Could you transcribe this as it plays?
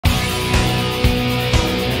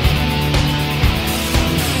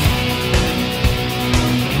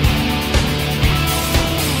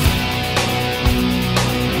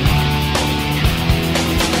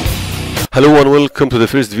Hello and welcome to the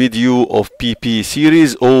first video of PP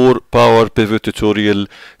series or Power Pivot tutorial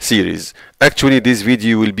series. Actually, this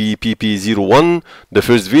video will be PP01, the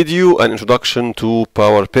first video, an introduction to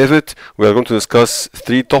Power Pivot. We are going to discuss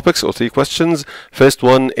three topics or three questions. First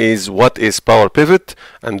one is what is Power Pivot,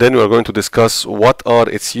 and then we are going to discuss what are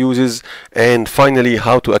its uses, and finally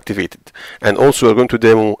how to activate it. And also we are going to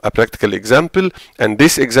demo a practical example, and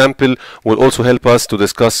this example will also help us to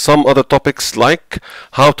discuss some other topics like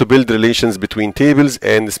how to build relations between tables,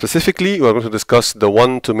 and specifically we are going to discuss the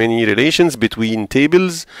one-to-many relations between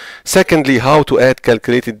tables. Secondly, how to add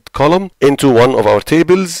calculated column into one of our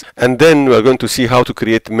tables, and then we are going to see how to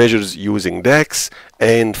create measures using Dax,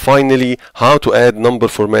 and finally how to add number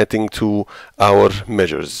formatting to our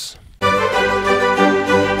measures.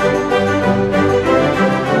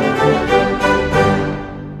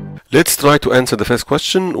 Let's try to answer the first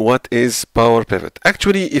question. What is Power Pivot?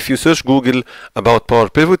 Actually, if you search Google about Power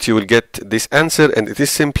Pivot, you will get this answer, and it is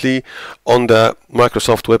simply on the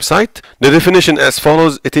Microsoft website. The definition as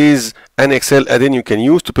follows: it is an Excel add-in you can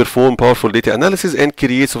use to perform powerful data analysis and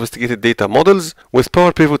create sophisticated data models. With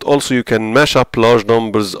Power Pivot also you can mash up large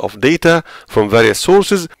numbers of data from various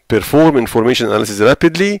sources, perform information analysis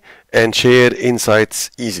rapidly, and share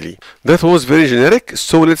insights easily. That was very generic,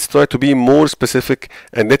 so let's try to be more specific,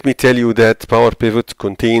 and let me tell you that Power Pivot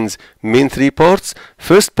contains main three parts.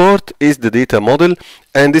 First part is the data model,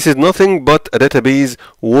 and this is nothing but a database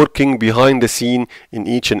working behind the scene in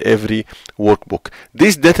each and every workbook.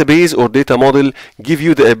 This database or data model gives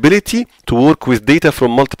you the ability to work with data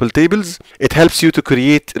from multiple tables. It helps you to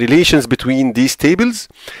create relations between these tables,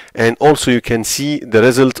 and also you can see the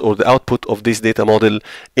result or the output of this data model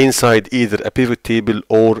inside either a pivot table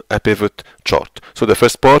or a pivot chart. So the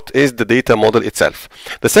first part is the data model itself.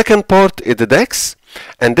 The second part is the Dax.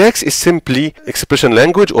 And Dax is simply expression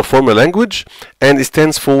language or formula language, and it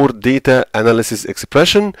stands for data analysis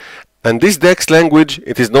expression. And this Dax language,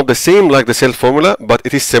 it is not the same like the cell formula, but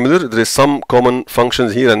it is similar. There is some common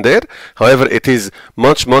functions here and there. However, it is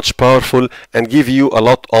much powerful and give you a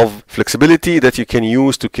lot of flexibility that you can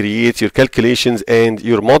use to create your calculations and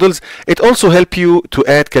your models. It also helps you to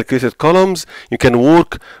add calculated columns. You can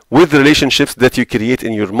work with the relationships that you create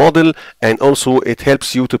in your model, and also it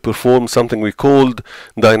helps you to perform something we called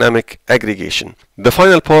dynamic aggregation. The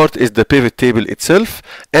final part is the pivot table itself,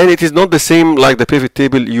 and it is not the same like the pivot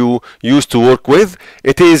table you used to work with.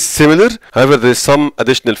 It is similar, however there is some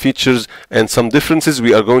additional features and some differences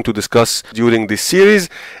we are going to discuss during this series,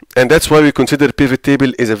 and that's why we consider pivot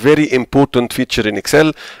table is a very important feature in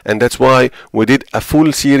Excel, and that's why we did a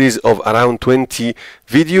full series of around 20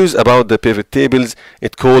 videos about the pivot tables.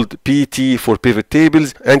 It's called PT for pivot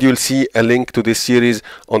tables, and you'll see a link to this series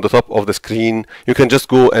on the top of the screen. You can just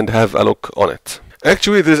go and have a look on it.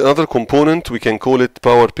 Actually, there's another component, we can call it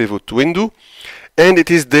Power Pivot Window, and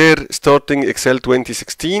it is there starting Excel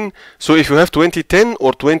 2016. So if you have 2010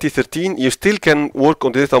 or 2013, you still can work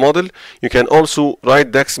on the data model. You can also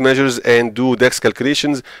write Dax measures and do Dax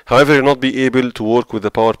calculations. However, you'll not be able to work with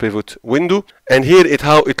the Power Pivot window. And here is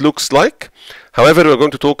how it looks like. However, we're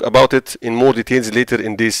going to talk about it in more details later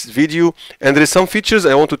in this video, and there is some features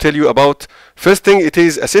I want to tell you about. First thing, it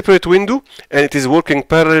is a separate window, and it is working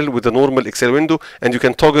parallel with the normal Excel window, and you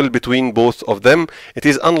can toggle between both of them. It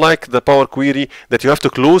is unlike the Power Query that you have to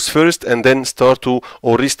close first and then start to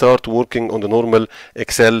or restart working on the normal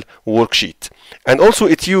Excel worksheet. And also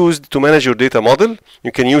it's used to manage your data model.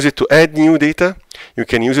 You can use it to add new data. You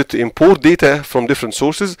can use it to import data from different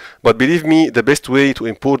sources, but believe me, the best way to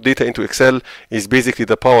import data into Excel is basically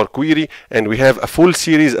the Power Query, and we have a full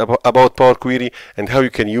series about Power Query and how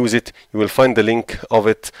you can use it. You will find the link of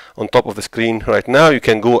it on top of the screen right now. You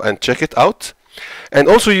can go and check it out. And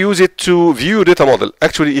also use it to view your data model.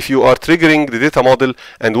 Actually, if you are triggering the data model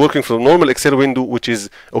and working from normal Excel window, which is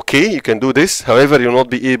okay, you can do this. However, you'll not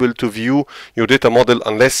be able to view your data model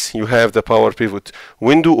unless you have the Power Pivot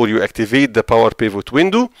window or you activate the Power Pivot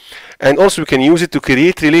window. And also you can use it to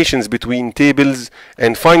create relations between tables.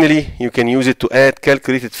 And finally, you can use it to add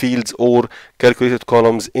calculated fields or calculated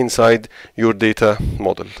columns inside your data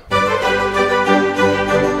model.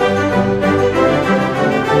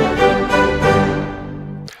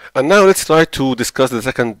 And now let's try to discuss the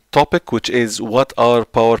second topic, which is what are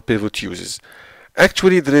Power Pivot uses.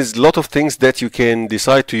 Actually, there is a lot of things that you can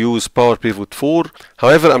decide to use Power Pivot for.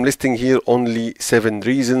 However, I'm listing here only 7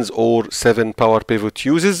 reasons or 7 Power Pivot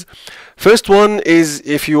uses. First one is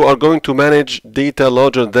if you are going to manage data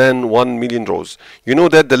larger than 1 million rows. You know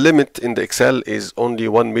that the limit in the Excel is only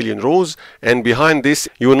 1 million rows, and behind this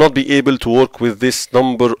you will not be able to work with this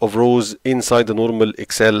number of rows inside the normal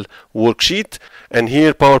Excel worksheet. And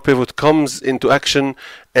here Power Pivot comes into action,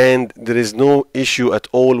 and there is no issue at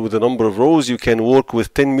all with the number of rows. You can work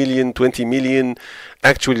with 10 million, 20 million.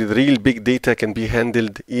 Actually, the real big data can be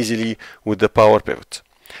handled easily with the Power Pivot.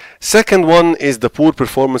 Second one is the poor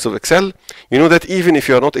performance of Excel. You know that even if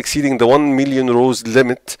you are not exceeding the 1 million rows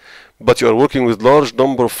limit, but you are working with large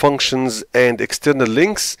number of functions and external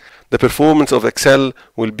links, the performance of Excel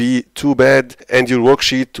will be too bad and your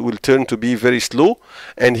worksheet will turn to be very slow.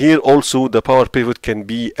 And here also the Power Pivot can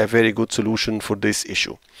be a very good solution for this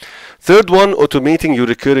issue. Third one, automating your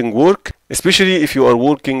recurring work, especially if you are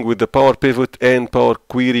working with the Power Pivot and Power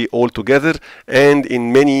Query all together. And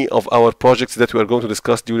in many of our projects that we are going to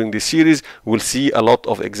discuss during this series, we'll see a lot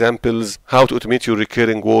of examples how to automate your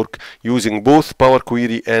recurring work using both Power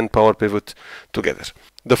Query and Power Pivot together.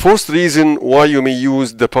 The fourth reason why you may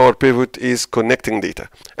use the Power Pivot is connecting data.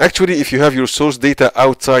 Actually, if you have your source data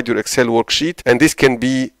outside your Excel worksheet, and this can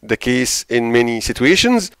be the case in many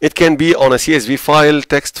situations, it can be on a CSV file,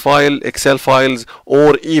 text file, Excel files,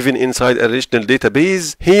 or even inside a relational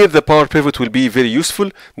database. Here the Power Pivot will be very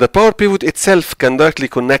useful. The Power Pivot itself can directly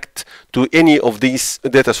connect to any of these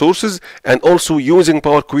data sources, and also using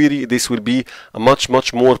Power Query, this will be a much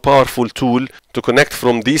more powerful tool to connect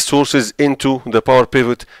from these sources into the Power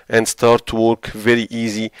Pivot and start to work very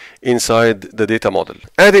easy inside the data model.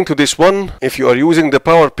 Adding to this one, if you are using the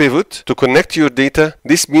Power Pivot to connect your data,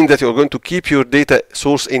 this means that you are going to keep your data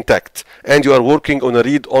source intact and you are working on a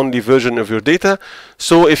read-only version of your data.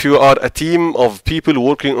 So if you are a team of people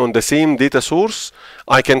working on the same data source,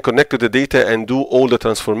 I can connect to the data and do all the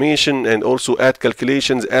transformation and also add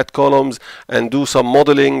calculations, add columns, and do some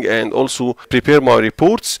modeling and also prepare my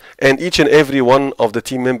reports. And each and every one of the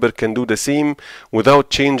team member can do the same without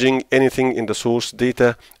changing anything in the source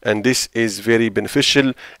data. And this is very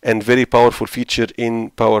beneficial and very powerful feature in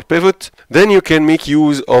Power Pivot. Then you can make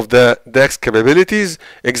use of the Dax capabilities.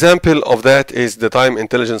 Example of that is the time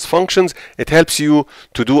intelligence functions. It helps you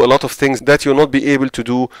to do a lot of things that you'll not be able to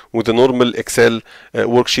do with the normal Excel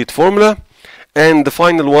worksheet formula. And the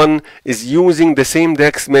final one is using the same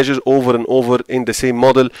Dax measure over and over in the same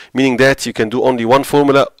model, meaning that you can do only one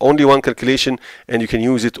formula, only one calculation, and you can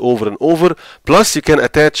use it over and over. Plus you can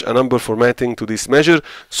attach a number formatting to this measure,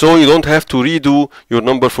 so you don't have to redo your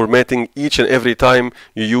number formatting each and every time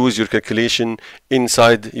you use your calculation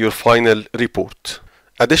inside your final report.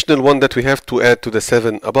 Additional one that we have to add to the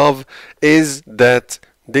 7 above is that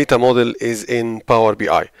data model is in Power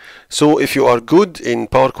BI. So if you are good in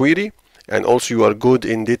Power Query and also you are good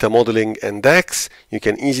in data modeling and Dax, you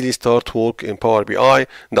can easily start work in Power BI.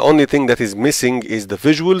 The only thing that is missing is the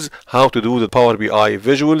visuals, how to do the Power BI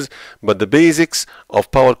visuals, but the basics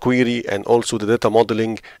of Power Query and also the data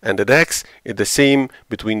modeling and the Dax is the same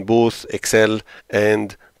between both Excel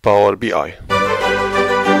and Power BI.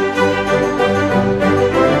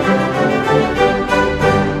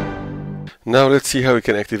 Now let's see how we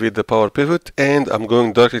can activate the Power Pivot, and I'm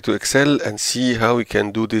going directly to Excel and see how we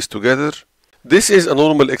can do this together. This is a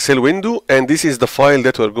normal Excel window, and this is the file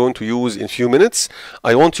that we're going to use in a few minutes.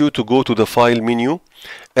 I want you to go to the File menu,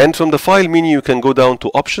 and from the File menu you can go down to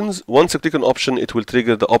Options. Once you click on Option, it will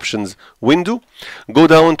trigger the Options window. Go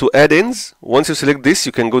down to Add-ins. Once you select this,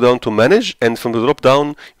 you can go down to Manage, and from the drop down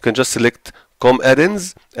you can just select Com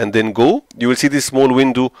Add-ins and then Go. You will see this small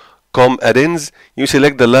window, Com Add-ins. You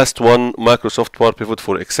select the last one, Microsoft Power Pivot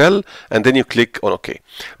for Excel, and then you click on OK.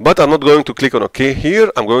 But I'm not going to click on OK here.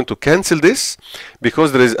 I'm going to cancel this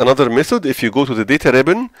because there is another method. If you go to the data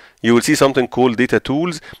ribbon, you will see something called Data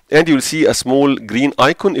Tools, and you will see a small green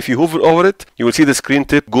icon. If you hover over it, you will see the screen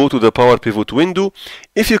tip, go to the Power Pivot window.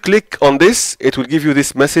 If you click on this, it will give you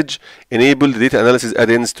this message, enable the data analysis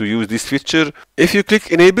add-ins to use this feature. If you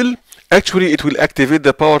click enable, actually it will activate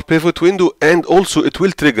the Power Pivot window and also it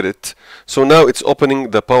will trigger it. So now it's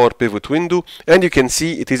opening the Power Pivot window, and you can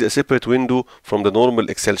see it is a separate window from the normal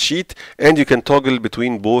Excel sheet, and you can toggle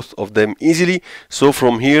between both of them easily. So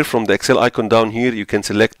from here, from the Excel icon down here, you can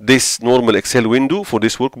select this normal Excel window for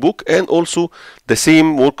this workbook and also the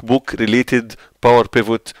same workbook related Power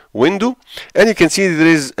Pivot window. And you can see there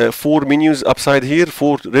is 4 menus upside here,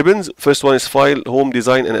 4 ribbons. First one is File, Home,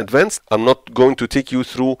 Design, and Advanced. I'm not going to take you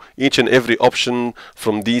through each and every option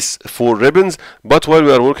from these 4 ribbons, but while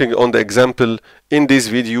we are working on the example in this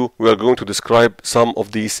video we are going to describe some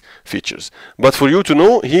of these features. But for you to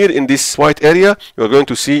know, here in this white area you are going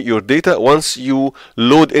to see your data. Once you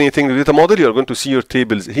load anything in the data model, you are going to see your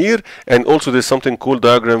tables here, and also there's something called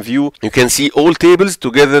diagram view. You can see all tables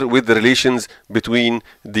together with the relations between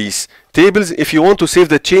these tables. If you want to save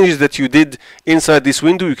the changes that you did inside this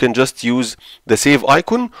window, you can just use the save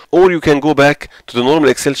icon, or you can go back to the normal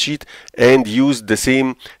Excel sheet and use the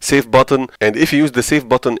same save button. And if you use the save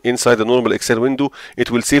button inside the normal Excel window,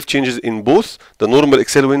 it will save changes in both the normal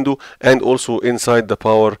Excel window and also inside the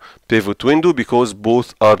Power Pivot window, because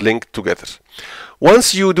both are linked together.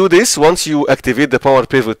 Once you do this, once you activate the Power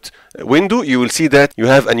Pivot window, you will see that you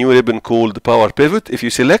have a new ribbon called Power Pivot. If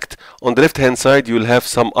you select, on the left hand side you will have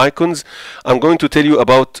some icons. I'm going to tell you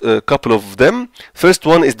about a couple of them. First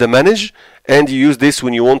one is the Manage, and you use this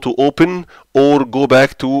when you want to open or go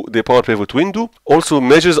back to the Power Pivot window. Also,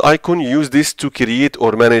 Measures icon, you use this to create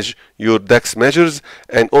or manage your Dax measures,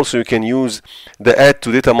 and also you can use the Add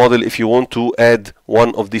to Data Model if you want to add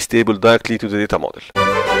one of these tables directly to the data model.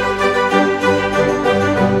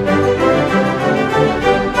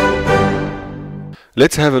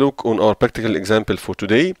 Let's have a look on our practical example for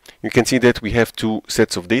today. You can see that we have two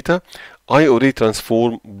sets of data. I already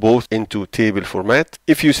transform both into table format.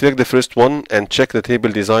 If you select the first one and check the table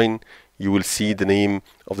design, you will see the name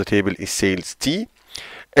of the table is Sales T,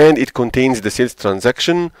 and it contains the sales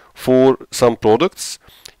transaction for some products.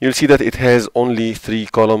 You'll see that it has only 3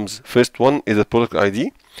 columns. First one is the product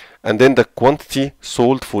ID, and then the quantity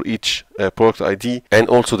sold for each product ID, and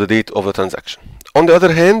also the date of the transaction. On the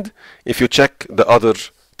other hand, if you check the other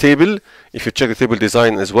table, if you check the table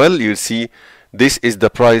design as well, you'll see this is the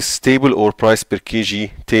price table or price per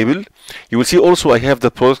kg table. You will see also I have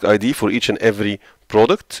the product ID for each and every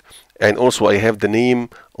product, and also I have the name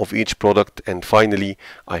of each product, and finally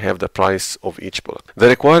I have the price of each product. The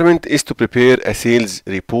requirement is to prepare a sales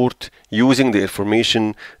report using the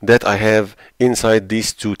information that I have inside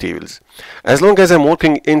these two tables. As long as I'm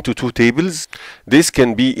working into two tables, this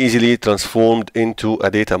can be easily transformed into a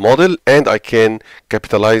data model, and I can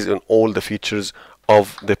capitalize on all the features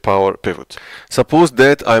of the Power Pivot. Suppose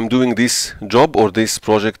that I'm doing this job or this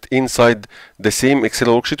project inside the same Excel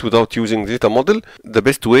worksheet without using the data model. The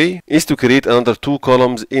best way is to create another 2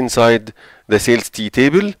 columns inside the Sales T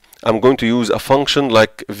table. I'm going to use a function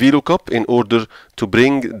like VLOOKUP in order to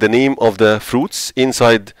bring the name of the fruits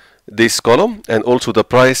inside this column, and also the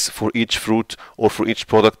price for each fruit or for each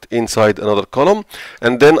product inside another column.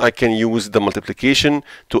 And then I can use the multiplication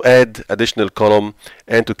to add additional column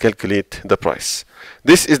and to calculate the price.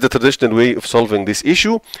 This is the traditional way of solving this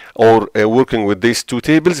issue or working with these two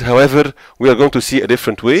tables. However, we are going to see a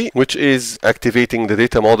different way, which is activating the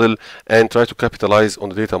data model and try to capitalize on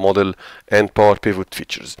the data model and Power Pivot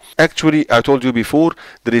features. Actually, I told you before,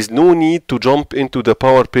 there is no need to jump into the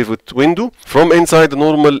Power Pivot window. From inside the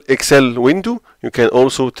normal Excel window, you can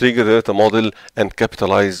also trigger the data model and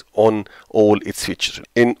capitalize on all its features.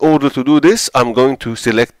 In order to do this, I'm going to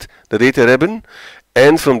select the data ribbon,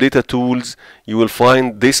 and from data tools you will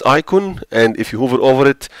find this icon, and if you hover over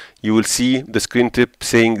it you will see the screen tip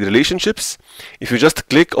saying relationships. If you just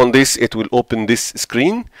click on this, it will open this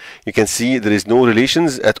screen. You can see there is no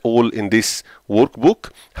relations at all in this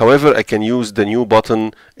workbook. However, I can use the new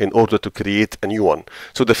button in order to create a new one.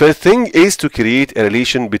 So the first thing is to create a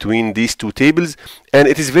relation between these two tables, and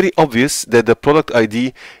it is very obvious that the product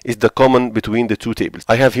ID is the common between the two tables.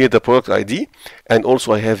 I have here the product ID, and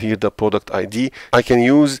also I have here the product ID. I can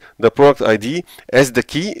use the product ID as the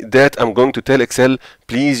key that I'm going to tell Excel,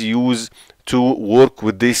 please use to work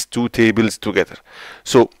with these two tables together.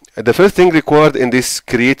 So the first thing required in this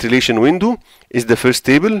create relation window is the first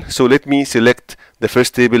table. So let me select the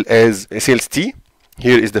first table as Sales T.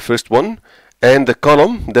 Here is the first one, and the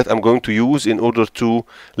column that I'm going to use in order to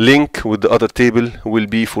link with the other table will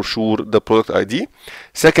be for sure the product ID.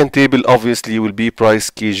 Second table obviously will be price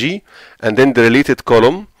kg, and then the related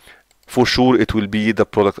column, for sure it will be the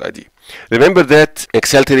product ID. Remember that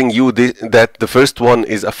Excel telling you that the first one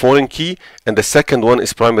is a foreign key and the second one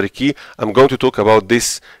is primary key. I'm going to talk about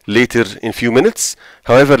this later in few minutes.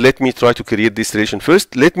 However, let me try to create this relation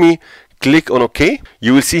first. Let me click on OK.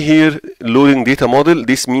 You will see here loading data model.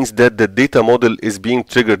 This means that the data model is being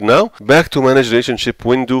triggered now. Back to manage relationship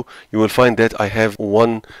window, you will find that I have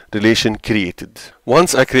one relation created.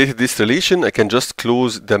 Once I created this relation, I can just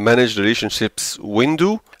close the manage relationships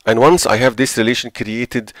window. And once I have this relation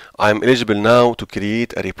created, I'm eligible now to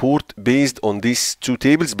create a report based on these two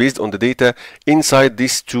tables, based on the data inside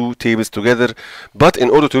these two tables together. But in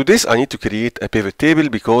order to do this, I need to create a pivot table,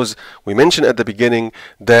 because we mentioned at the beginning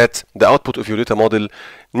that the output of your data model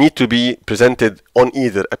need to be presented on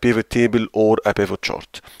either a pivot table or a pivot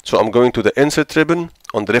chart. So I'm going to the insert ribbon.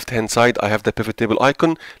 On the left hand side I have the pivot table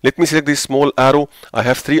icon. Let me select this small arrow. I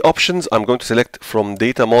have three options. I'm going to select from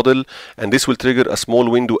data model, and this will trigger a small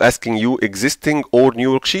window asking you existing or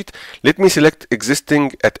new worksheet. Let me select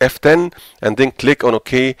existing at F10 and then click on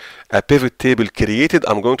OK. A pivot table created.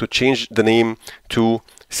 I'm going to change the name to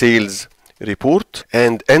sales report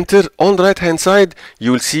and enter. On the right hand side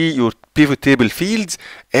you will see your pivot table fields,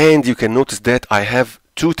 and you can notice that I have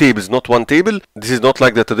two tables, not one table. This is not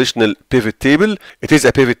like the traditional pivot table. It is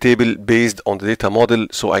a pivot table based on the data model,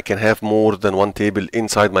 so I can have more than one table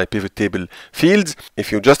inside my pivot table fields.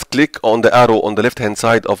 If you just click on the arrow on the left hand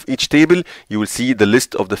side of each table, you will see the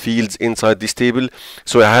list of the fields inside this table.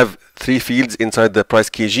 So I have three fields inside the price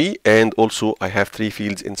kg, and also I have three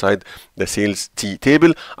fields inside the sales T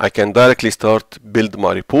table. I can directly start build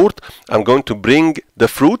my report. I'm going to bring the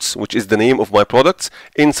fruits, which is the name of my products,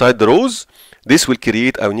 inside the rows. This will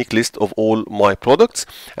create a unique list of all my products,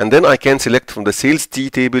 and then I can select from the sales T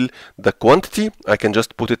table the quantity. I can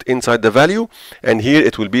just put it inside the value, and here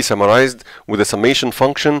it will be summarized with a summation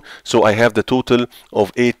function. So I have the total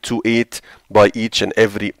of 828 by each and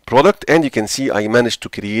every product, and you can see I managed to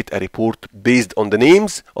create a report based on the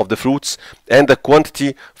names of the fruits and the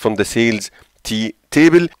quantity from the sales T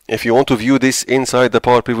table. If you want to view this inside the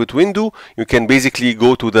Power Pivot window, you can basically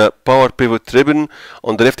go to the Power Pivot ribbon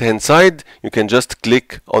on the left hand side. You can just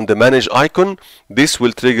click on the manage icon. This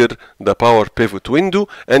will trigger the Power Pivot window,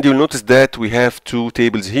 and you'll notice that we have two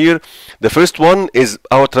tables here. The first one is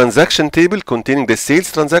our transaction table containing the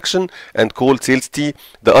sales transaction and called sales T.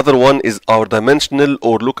 The other one is our dimensional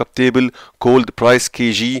or lookup table called price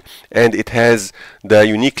kg, and it has the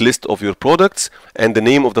unique list of your products and the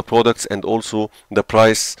name of the products and also the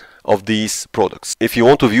price of these products. If you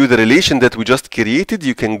want to view the relation that we just created,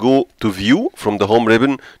 you can go to view from the home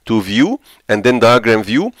ribbon to view and then diagram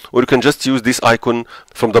view, or you can just use this icon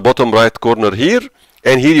from the bottom right corner here.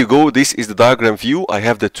 And here you go, this is the diagram view. I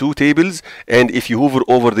have the two tables, and if you hover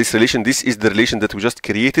over this relation, this is the relation that we just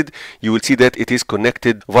created. You will see that it is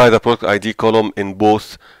connected via the product ID column in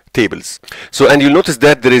both tables. So, and you'll notice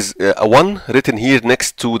that there is a 1 written here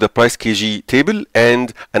next to the price kg table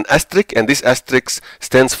and an asterisk, and this asterisk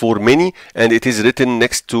stands for many, and it is written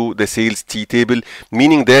next to the sales T table,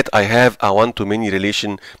 meaning that I have a one-to-many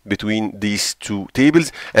relation between these two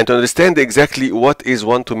tables. And to understand exactly what is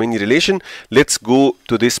one-to-many relation, let's go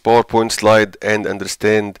to this PowerPoint slide and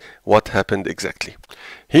understand what happened exactly.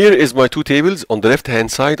 Here is my two tables. On the left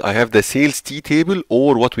hand side I have the sales T table,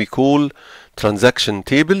 or what we call transaction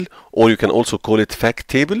table, or you can also call it fact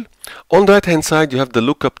table. On the right hand side you have the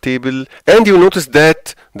lookup table, and you'll notice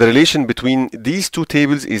that the relation between these two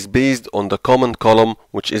tables is based on the common column,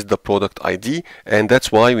 which is the product ID, and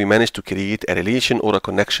that's why we managed to create a relation or a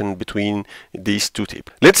connection between these two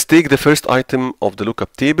tables. Let's take the first item of the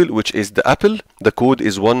lookup table, which is the apple. The code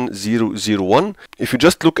is 1001. If you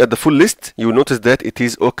just look at the full list, you will notice that it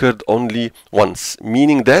is occurred only once,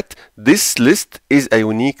 meaning that this list is a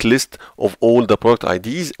unique list of all the product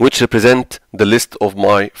IDs, which represent the list of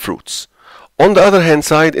my fruits. On the other hand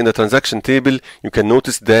side, in the transaction table, you can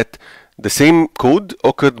notice that the same code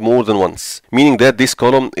occurred more than once, meaning that this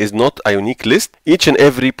column is not a unique list. Each and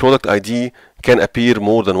every product ID can appear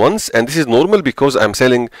more than once, and this is normal because I'm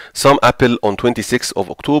selling some apple on 26th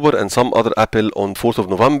of October and some other apple on 4th of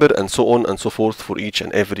November, and so on and so forth for each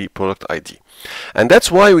and every product ID. And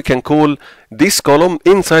that's why we can call this column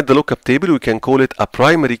inside the lookup table, we can call it a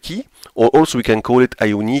primary key, or also we can call it a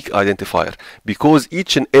unique identifier, because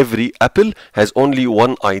each and every apple has only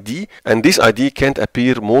one ID, and this ID can't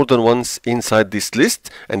appear more than once inside this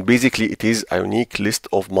list, and basically it is a unique list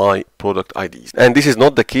of my product IDs. And this is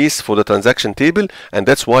not the case for the transaction table, and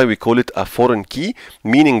that's why we call it a foreign key,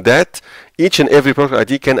 meaning that each and every product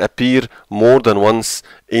ID can appear more than once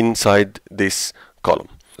inside this column.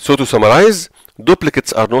 So to summarize,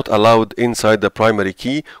 duplicates are not allowed inside the primary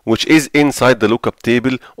key, which is inside the lookup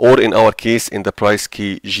table, or in our case in the price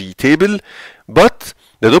kg table, but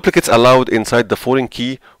the duplicates allowed inside the foreign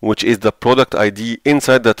key, which is the product ID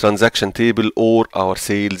inside the transaction table or our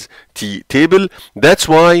sales T table. That's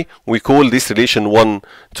why we call this relation one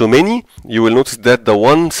to many. You will notice that the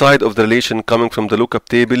one side of the relation coming from the lookup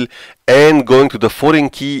table and going to the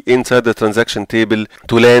foreign key inside the transaction table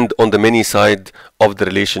to land on the many side of the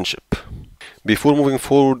relationship. Before moving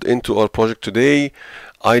forward into our project today,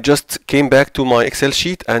 I just came back to my Excel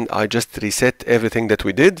sheet and I just reset everything that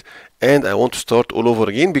we did, and I want to start all over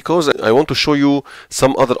again because I want to show you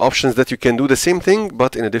some other options that you can do the same thing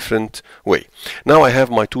but in a different way. Now I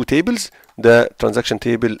have my two tables. the transaction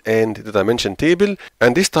table and the dimension table,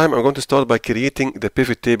 and this time I'm going to start by creating the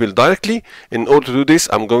pivot table directly. In order to do this,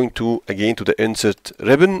 I'm going to again to the insert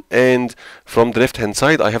ribbon, and from the left hand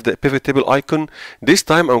side I have the pivot table icon. This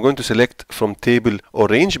time I'm going to select from table or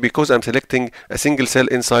range. Because I'm selecting a single cell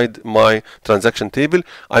inside my transaction table,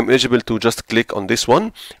 I'm eligible to just click on this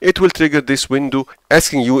one. It will trigger this window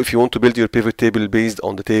asking you if you want to build your pivot table based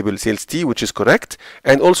on the table sales T, which is correct.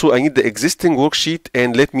 And also I need the existing worksheet,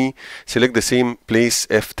 and let me select the same place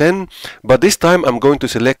F10, but this time I'm going to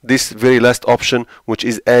select this very last option, which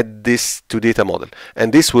is add this to data model,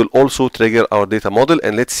 and this will also trigger our data model.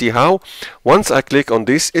 And let's see how. Once I click on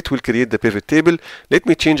this, it will create the pivot table. Let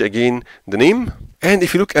me change again the name, and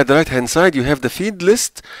if you look at the right hand side, you have the feed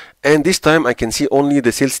list, and this time I can see only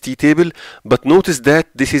the sales T table, but notice that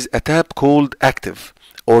this is a tab called active,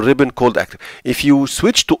 or ribbon called active. If you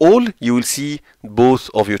switch to all, you will see both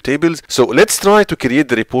of your tables. So let's try to create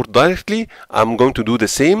the report directly. I'm going to do the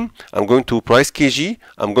same. I'm going to price kg,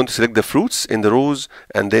 I'm going to select the fruits in the rows,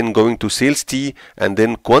 and then going to sales T and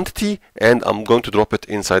then quantity, and I'm going to drop it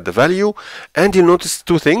inside the value. And you'll notice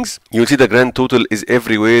two things. You'll see the grand total is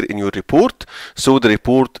everywhere in your report, so the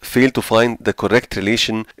report failed to find the correct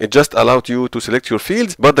relation. It just allowed you to select your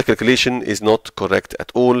fields, but the calculation is not correct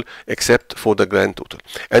at all except for the grand total.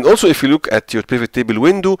 And also, if you look at your pivot table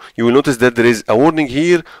window, you will notice that there is a warning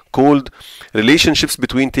here called relationships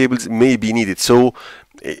between tables may be needed. So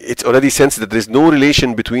it's already sensed that there is no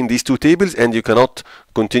relation between these two tables, and you cannot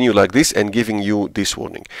continue like this, and giving you this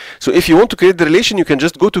warning. So if you want to create the relation, you can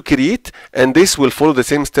just go to create, and this will follow the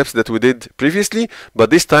same steps that we did previously, but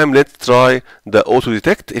this time let's try the auto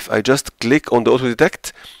detect. If I just click on the auto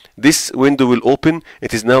detect, this window will open.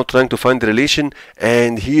 It is now trying to find the relation,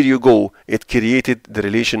 and here you go. It created the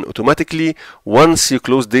relation automatically. Once you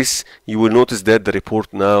close this, you will notice that the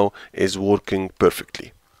report now is working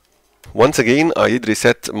perfectly. Once again, I did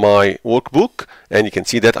reset my workbook, and you can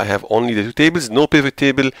see that I have only the two tables, no pivot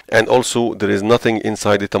table, and also there is nothing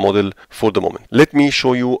inside data model for the moment. Let me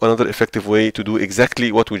show you another effective way to do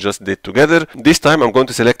exactly what we just did together. This time I'm going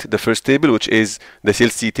to select the first table, which is the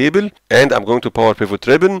sales T table, and I'm going to power pivot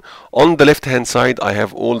ribbon. On the left hand side I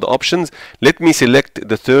have all the options. Let me select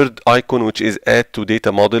the third icon, which is add to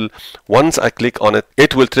data model. Once I click on it,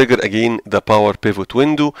 it will trigger again the power pivot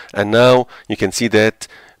window, and now you can see that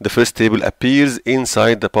the first table appears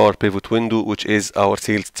inside the power pivot window, which is our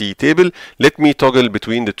sales T table. Let me toggle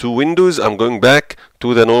between the two windows. I'm going back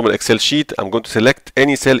to the normal Excel sheet. I'm going to select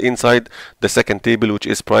any cell inside the second table, which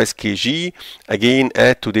is price kg. Again,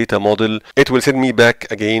 add to data model. It will send me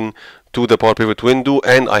back again to the power pivot window,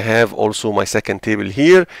 and I have also my second table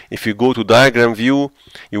here. If you go to diagram view,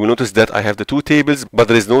 you will notice that I have the two tables, but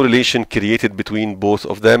there is no relation created between both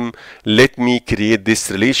of them. Let me create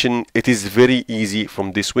this relation. It is very easy.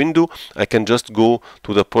 From this window, I can just go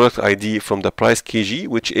to the product ID from the price kg,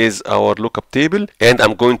 which is our lookup table, and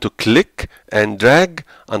I'm going to click and drag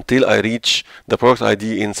until I reach the product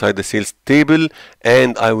ID inside the sales table,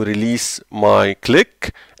 and I will release my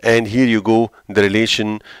click, and here you go, the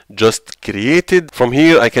relation just created. From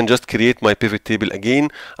here I can just create my pivot table again.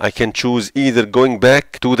 I can choose either going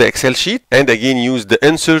back to the Excel sheet and again use the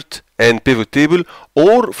insert and pivot table,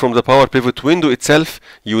 or from the power pivot window itself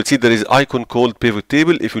you will see there is icon called pivot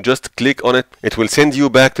table. If you just click on it, it will send you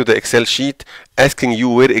back to the Excel sheet asking you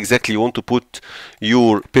where exactly you want to put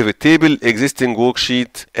your pivot table, existing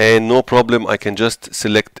worksheet, and no problem, I can just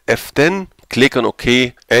select F10, click on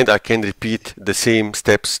OK, and I can repeat the same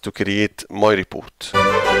steps to create my report.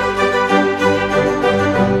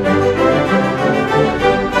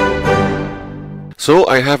 So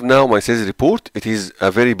I have now my sales report. It is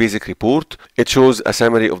a very basic report. It shows a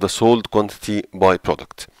summary of the sold quantity by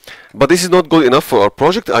product. But this is not good enough for our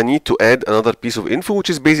project. I need to add another piece of info,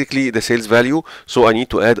 which is basically the sales value. So I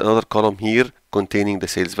need to add another column here containing the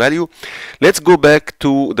sales value. Let's go back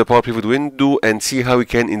to the power pivot window and see how we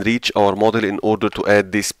can enrich our model in order to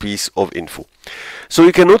add this piece of info. So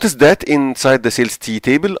you can notice that inside the sales T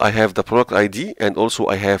table I have the product ID and also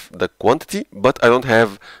I have the quantity, but I don't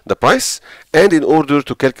have the price, and in order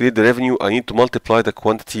to calculate the revenue I need to multiply the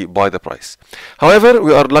quantity by the price. However,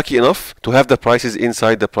 we are lucky enough to have the prices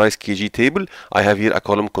inside the price kg table. I have here a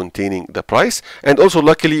column containing the price, and also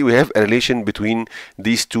luckily we have a relation between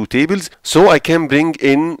these two tables, so I can bring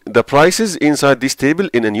in the prices inside this table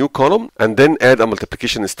in a new column and then add a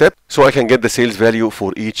multiplication step so I can get the sales value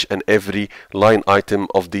for each and every line item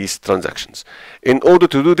of these transactions. In order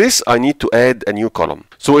to do this, I need to add a new column.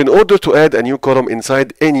 So in order to add a new column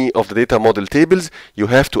inside any of the data model tables, you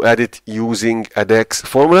have to add it using a Dax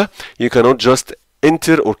formula. You cannot just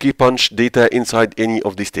enter or key punch data inside any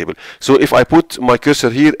of these tables. So if I put my cursor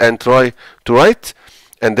here and try to write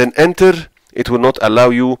and then enter, it will not allow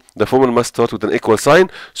you. The formula must start with an equal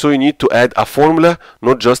sign, so you need to add a formula,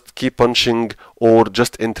 not just key punching or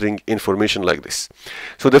just entering information like this.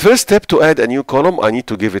 So the first step to add a new column, I need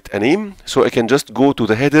to give it a name. So I can just go to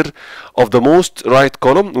the header of the most right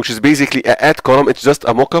column, which is basically a add column. It's just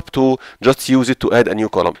a mockup to just use it to add a new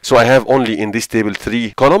column. So I have only in this table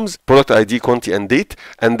 3 columns: product ID, quantity, and date.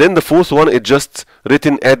 And then the fourth one is just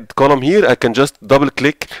written add column here. I can just double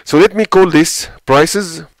click. So let me call this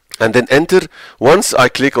prices, and then enter. Once I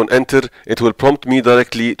click on enter, it will prompt me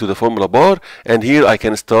directly to the formula bar, and here I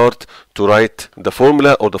can start to write the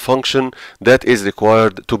formula or the function that is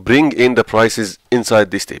required to bring in the prices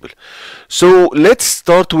inside this table. So let's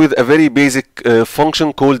start with a very basic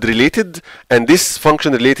function called related, and this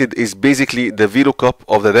function related is basically the VLOOKUP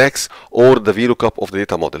of the DAX or the VLOOKUP of the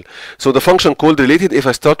data model. So the function called related, if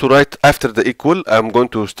I start to write after the equal, I'm going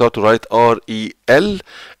to start to write REL,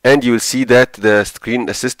 and you will see that the screen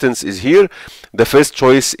assistance is here. The first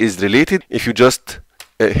choice is related. If you just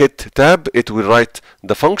hit tab, it will write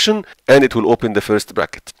the function and it will open the first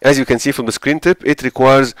bracket. As you can see from the screen tip, it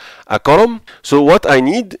requires a column. So what I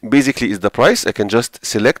need basically is the price. I can just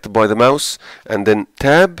select by the mouse and then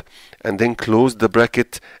tab and then close the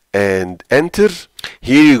bracket and enter.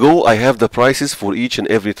 Here you go, I have the prices for each and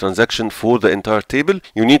every transaction for the entire table.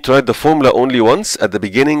 You need to write the formula only once at the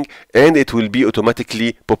beginning and it will be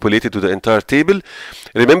automatically populated to the entire table.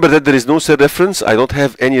 Remember that there is no cell reference. I don't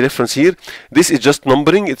have any reference here. This is just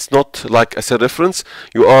numbering. It's not like a cell reference.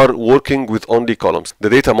 You are working with only columns. The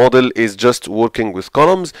data model is just working with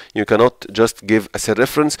columns. You cannot just give a cell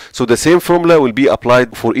reference. So the same formula will be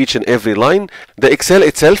applied for each and every line. The Excel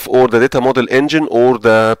itself or the data model engine or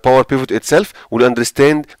the Power Pivot itself will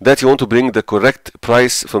understand that you want to bring the correct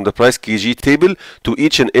price from the price KG table to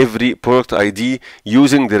each and every product ID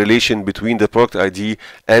using the relation between the product ID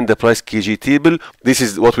and the price KG table. This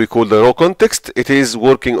is what we call the raw context. It is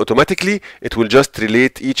working automatically. It will just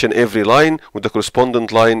relate each and every line with the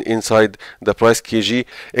correspondent line inside the price KG,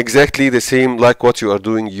 exactly the same like what you are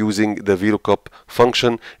doing using the VLOOKUP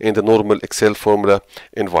function in the normal Excel formula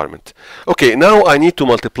environment. Okay, now I need to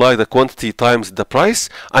multiply the quantity times the price.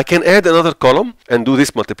 I can add another column and do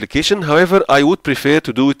this multiplication. However, I would prefer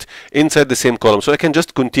to do it inside the same column. So I can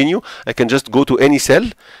just continue. I can just go to any cell.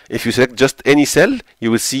 If you select just any cell,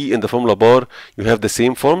 you will see in the formula bar you have the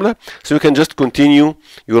same formula. So you can just continue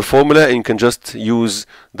your formula and you can just use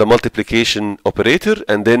the multiplication operator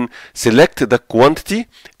and then select the quantity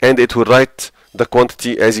and it will write the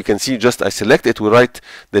quantity. As you can see, just I select, it will write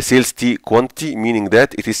the sales T quantity, meaning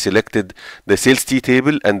that it is selected the sales T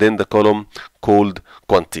table and then the column called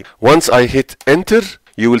quantity. Once I hit enter,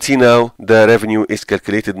 you will see now the revenue is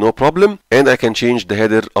calculated, no problem, and I can change the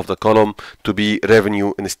header of the column to be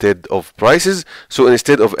revenue instead of prices. So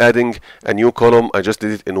instead of adding a new column, I just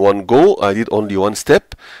did it in one go. I did only one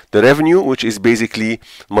step. The revenue, which is basically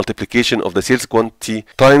multiplication of the sales quantity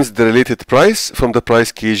times the related price from the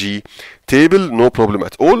price KG table, no problem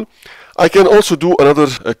at all. I can also do another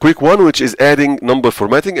quick one, which is adding number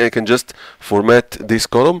formatting. I can just format this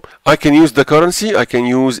column. I can use the currency. I can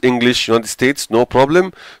use English United States, no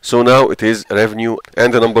problem. So now it is revenue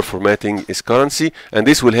and the number formatting is currency. And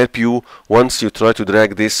this will help you once you try to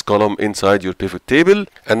drag this column inside your pivot table.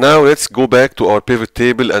 And now let's go back to our pivot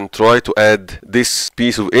table and try to add this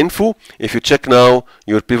piece of info. If you check now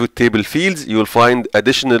your pivot table fields, you will find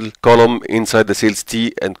additional column inside the sales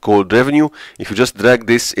T and called revenue. If you just drag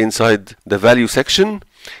this inside the value section,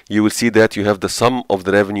 you will see that you have the sum of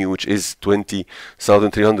the revenue, which is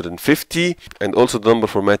 20,350, and also the number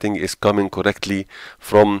formatting is coming correctly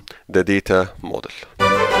from the data model.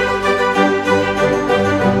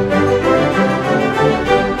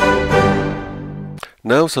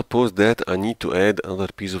 Now suppose that I need to add another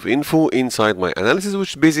piece of info inside my analysis, which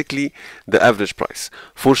is basically the average price.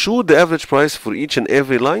 For sure, the average price for each and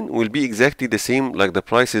every line will be exactly the same like the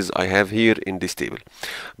prices I have here in this table.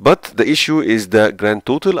 But the issue is the grand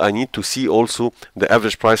total. I need to see also the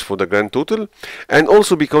average price for the grand total. And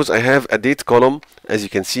also because I have a date column, as you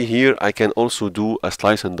can see here, I can also do a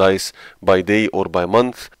slice and dice by day or by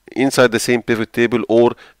month inside the same pivot table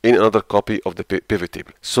or in another copy of the pivot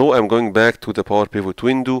table. So I'm going back to the Power Pivot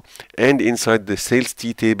window, and inside the sales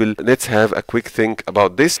T table, let's have a quick think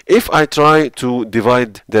about this. If I try to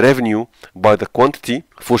divide the revenue by the quantity,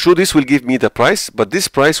 For sure this will give me the price, but this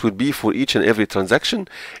price will be for each and every transaction.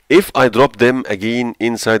 If I drop them again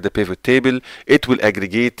inside the pivot table, it will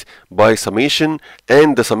aggregate by summation,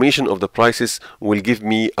 and the summation of the prices will give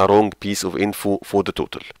me a wrong piece of info for the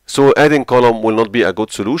total. So adding column will not be a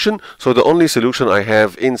good solution. So the only solution I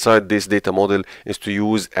have inside this data model is to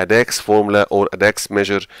use a Dax formula or a Dax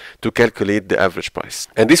measure to calculate the average price.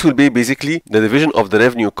 And this will be basically the division of the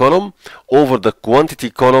revenue column over the quantity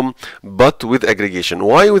column, but with aggregation.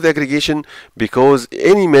 Why with aggregation? Because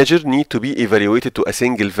any measure need to be evaluated to a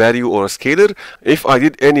single value or a scalar. If I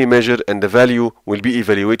did any measure and the value will be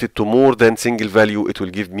evaluated to more than single value, it will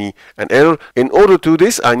give me an error. In order to do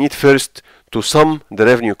this, I need first to sum the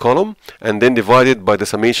revenue column and then divide it by the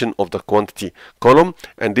summation of the quantity column,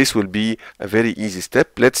 and this will be a very easy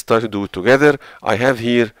step. Let's try to do it together. I have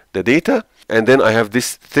here the data, and then I have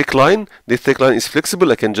this thick line. This thick line is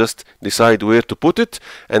flexible. I can just decide where to put it,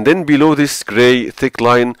 and then below this gray thick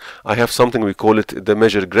line I have something, we call it the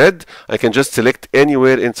measure grid. I can just select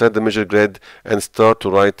anywhere inside the measure grid and start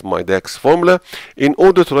to write my Dax formula. In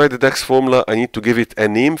order to write the Dax formula, I need to give it a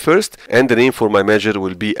name first, and the name for my measure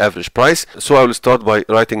will be average price. So I will start by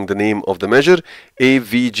writing the name of the measure,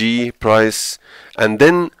 AVG price, and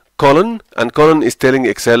then colon, and colon is telling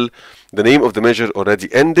Excel the name of the measure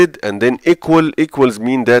already ended, and then equals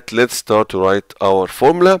mean that let's start to write our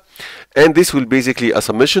formula. And this will basically a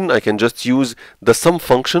summation. I can just use the sum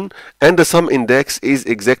function, and the sum index is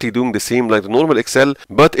exactly doing the same like the normal Excel,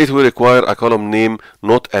 but it will require a column name,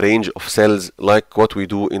 not a range of cells like what we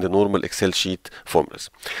do in the normal Excel sheet formulas.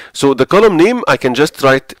 So the column name, I can just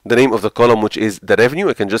write the name of the column, which is the revenue.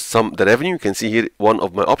 I can just sum the revenue. You can see here one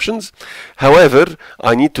of my options. However,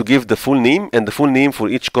 I need to give the full name, and the full name for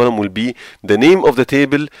each column will be the name of the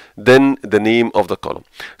table, then the name of the column.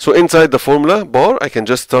 So inside the formula bar, I can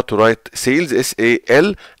just start to write sales,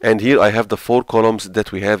 SAL, and here I have the 4 columns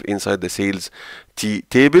that we have inside the sales T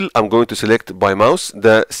table. I'm going to select by mouse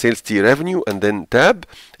the sales T revenue and then tab,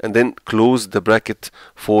 and then close the bracket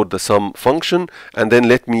for the sum function, and then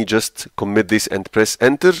let me just commit this and press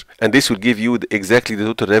enter, and this will give you exactly the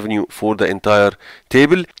total revenue for the entire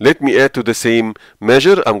table. Let me add to the same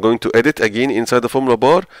measure. I'm going to edit again inside the formula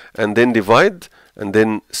bar and then divide and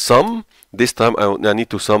then sum. This time I need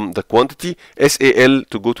to sum the quantity, SAL,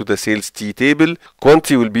 to go to the sales T table.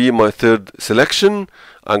 Quantity will be my third selection.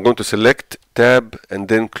 I'm going to select tab and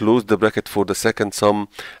then close the bracket for the second sum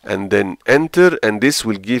and then enter, and this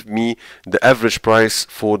will give me the average price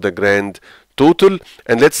for the grand total.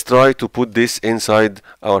 And let's try to put this inside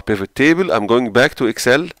our pivot table. I'm going back to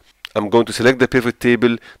Excel. I'm going to select the pivot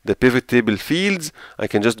table fields. I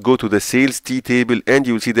can just go to the sales T table, and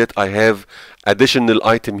you will see that I have additional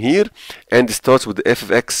item here, and it starts with the f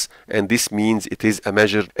of x, and this means it is a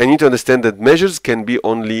measure. And you need to understand that measures can be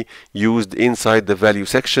only used inside the value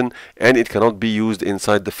section, and it cannot be used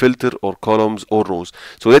inside the filter or columns or rows.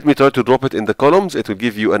 So let me try to drop it in the columns. It will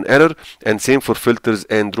give you an error, and same for filters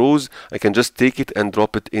and rows. I can just take it and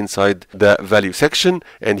drop it inside the value section,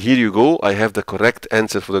 and here you go. I have the correct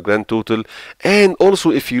answer for the grand total. And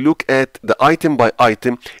also, if you look at the item by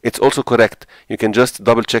item, it's also correct. You can just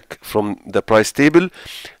double check from the price table.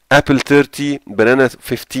 Apple 30, banana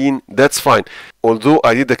 15, that's fine. Although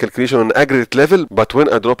I did the calculation on aggregate level, but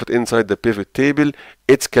when I drop it inside the pivot table,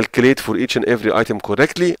 it's calculated for each and every item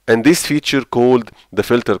correctly. And this feature called the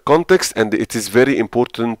filter context, and it is very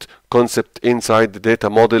important concept inside the data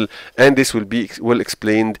model, and this will be well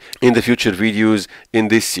explained in the future videos in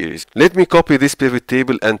this series. Let me copy this pivot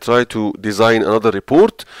table and try to design another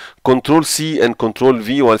report. Control C and Control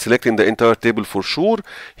V while selecting the entire table for sure.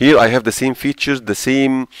 Here I have the same features, the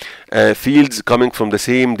same fields coming from the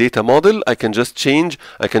same data model. I can just change,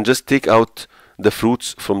 I can just take out the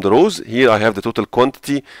fruits from the rows. Here I have the total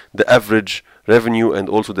quantity, the average revenue, and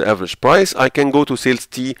also the average price. I can go to sales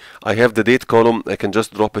T. I have the date column. I can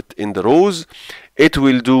just drop it in the rows. It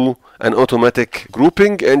will do an automatic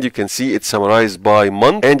grouping, and you can see it's summarized by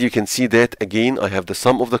month, and you can see that again I have the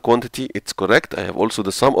sum of the quantity, it's correct. I have also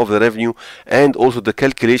the sum of the revenue and also the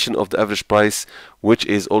calculation of the average price, which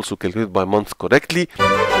is also calculated by month correctly.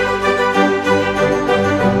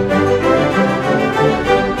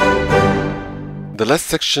 The last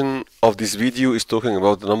section of this video is talking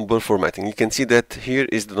about the number formatting. You can see that here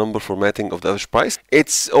is the number formatting of the average price. It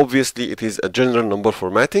is a general number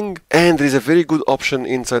formatting, and there is a very good option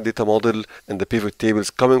inside data model and the pivot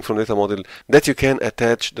tables coming from data model that you can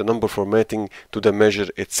attach the number formatting to the measure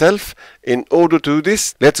itself. In order to do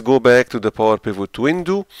this, let's go back to the Power Pivot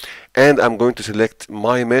window, and I'm going to select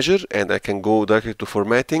my measure, and I can go directly to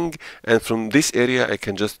formatting, and from this area I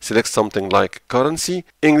can just select something like currency,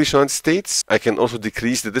 English United States. I can also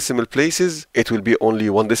decrease the decimal places. It will be only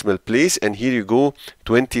one decimal place, and here you go,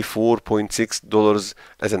 $24.6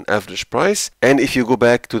 as an average price. And if you go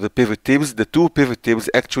back to the pivot tables, the two pivot tables,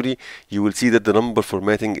 actually you will see that the number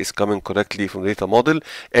formatting is coming correctly from the data model,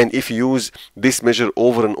 and if you use this measure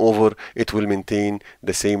over and over, it will maintain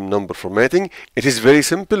the same number formatting. It is very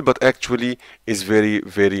simple, but actually is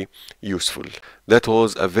very useful. That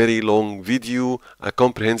was a very long video, a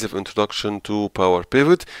comprehensive introduction to Power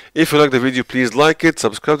Pivot. If you like the video, please like it,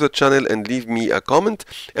 subscribe to the channel, and leave me a comment,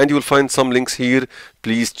 and you will find some links here.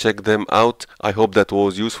 Please check them out. I hope that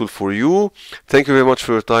was useful for you. Thank you very much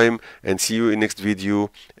for your time, and see you in next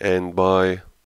video, and bye.